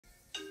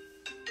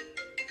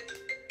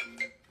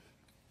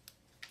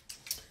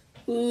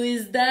Who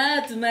is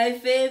that? My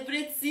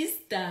favorite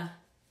sister.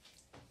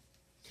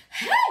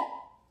 Hey!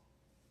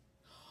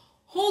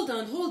 Hold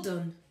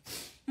on.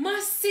 My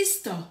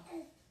sister,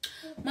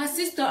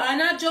 I'm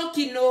not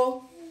joking,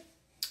 no.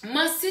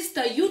 My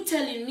sister, you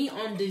telling me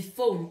on the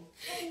phone,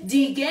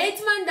 the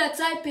gate man that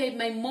I paid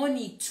my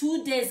money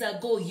 2 days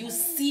ago, you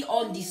see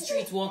on the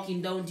street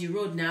walking down the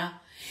road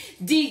now.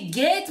 The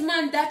gate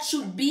man that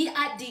should be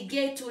at the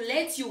gate to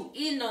let you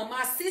in,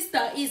 my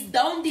sister is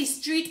down the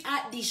street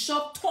at the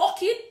shop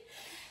talking.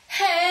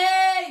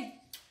 Hey!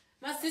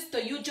 My sister,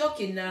 you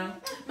joking now?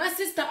 My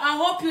sister, I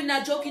hope you're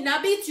not joking.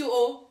 I beat you,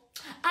 oh.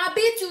 I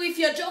beat you if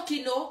you're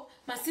joking, oh.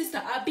 My sister,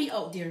 I'll be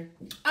out there.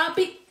 I'll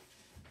be...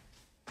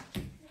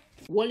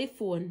 Wally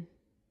phone.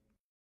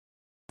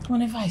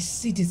 Whenever I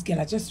see this girl,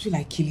 I just feel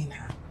like killing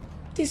her.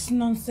 This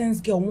nonsense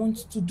girl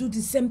wants to do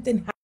the same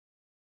thing.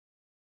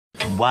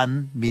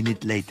 1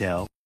 minute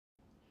later.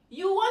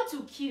 You want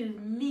to kill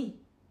me?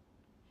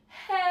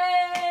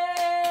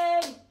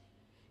 Hey!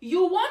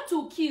 You want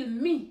to kill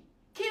me?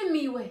 Kill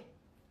me where?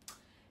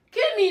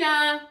 Kill me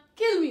now.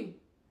 Kill me.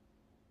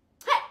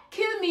 Hey,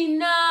 kill me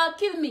now.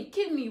 Kill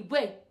me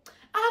where?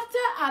 After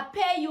I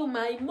pay you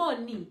my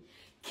money,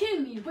 kill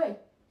me where?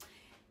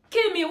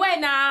 Kill me where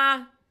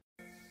now?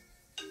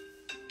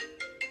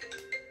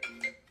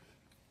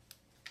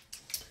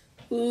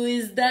 Who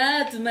is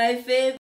that? My favorite.